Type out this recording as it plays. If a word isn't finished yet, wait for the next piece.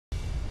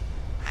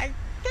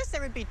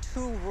there would be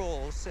two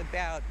rules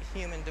about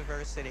human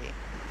diversity.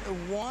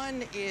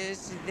 One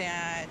is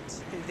that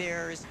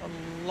there's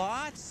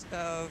lots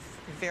of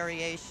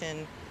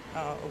variation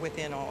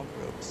within all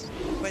groups,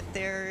 but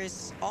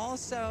there's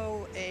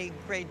also a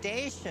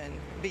gradation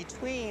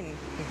between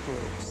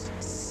groups,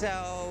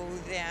 so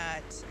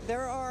that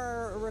there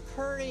are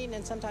recurring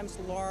and sometimes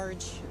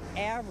large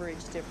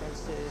average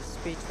differences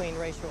between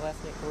racial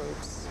ethnic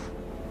groups.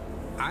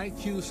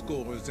 IQ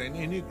scores in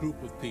any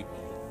group of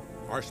people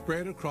are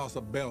spread across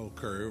a bell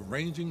curve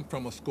ranging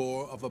from a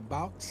score of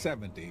about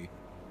 70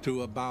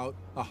 to about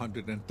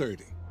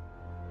 130.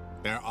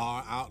 There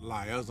are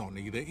outliers on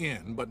either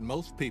end, but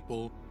most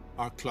people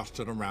are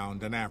clustered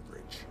around an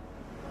average.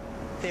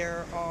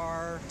 There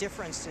are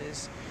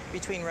differences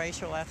between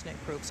racial ethnic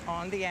groups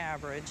on the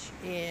average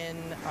in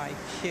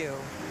IQ.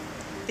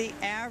 The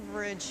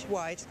average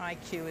white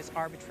IQ is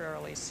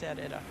arbitrarily set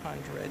at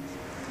 100.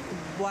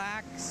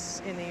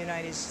 Blacks in the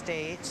United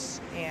States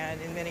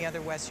and in many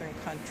other Western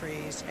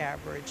countries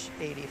average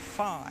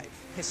 85.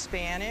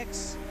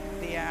 Hispanics,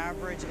 the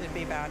average would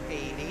be about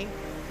 80.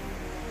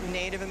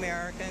 Native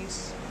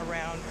Americans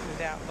around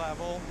that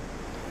level.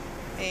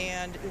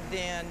 And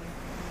then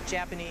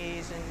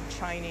Japanese and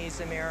Chinese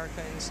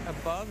Americans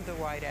above the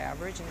white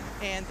average,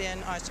 and then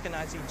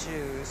Ashkenazi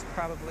Jews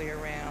probably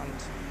around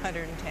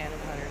 110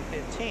 and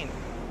 115.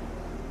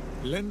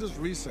 Linda's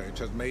research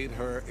has made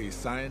her a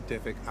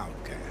scientific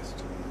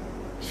outcast.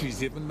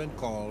 She's even been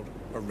called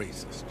a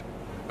racist,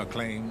 a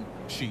claim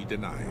she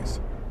denies.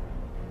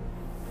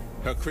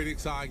 Her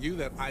critics argue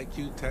that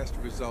IQ test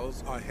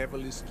results are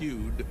heavily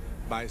skewed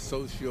by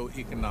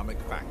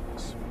socioeconomic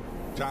factors.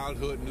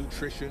 Childhood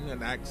nutrition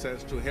and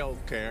access to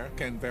health care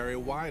can vary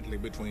widely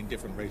between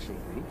different racial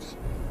groups.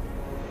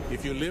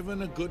 If you live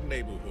in a good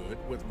neighborhood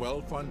with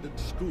well-funded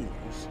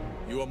schools,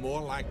 you are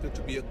more likely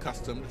to be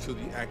accustomed to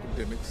the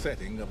academic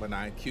setting of an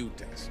IQ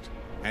test.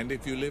 And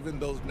if you live in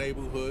those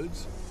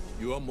neighborhoods,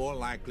 you are more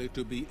likely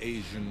to be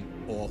Asian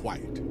or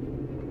white.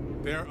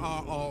 There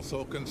are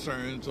also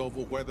concerns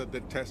over whether the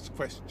test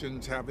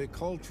questions have a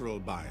cultural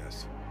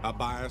bias, a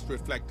bias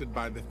reflected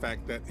by the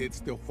fact that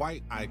it's the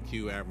white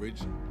IQ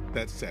average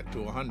that's set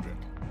to 100.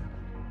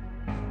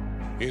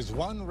 Is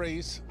one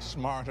race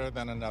smarter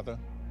than another?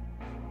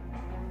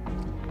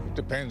 It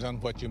depends on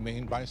what you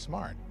mean by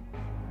smart.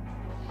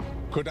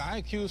 Could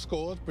IQ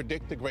scores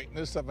predict the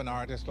greatness of an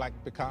artist like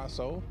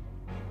Picasso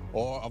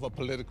or of a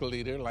political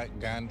leader like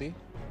Gandhi?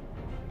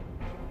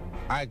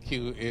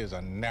 IQ is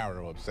a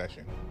narrow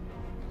obsession.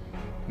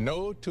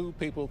 No two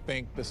people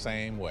think the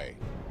same way,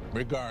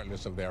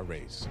 regardless of their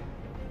race.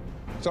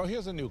 So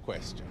here's a new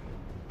question.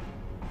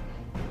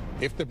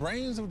 If the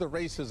brains of the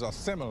races are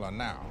similar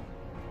now,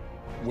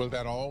 will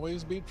that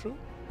always be true?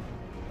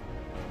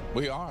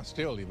 We are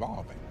still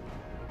evolving.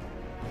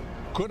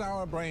 Could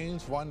our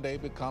brains one day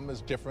become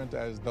as different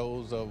as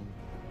those of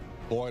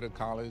border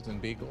collies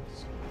and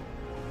beagles?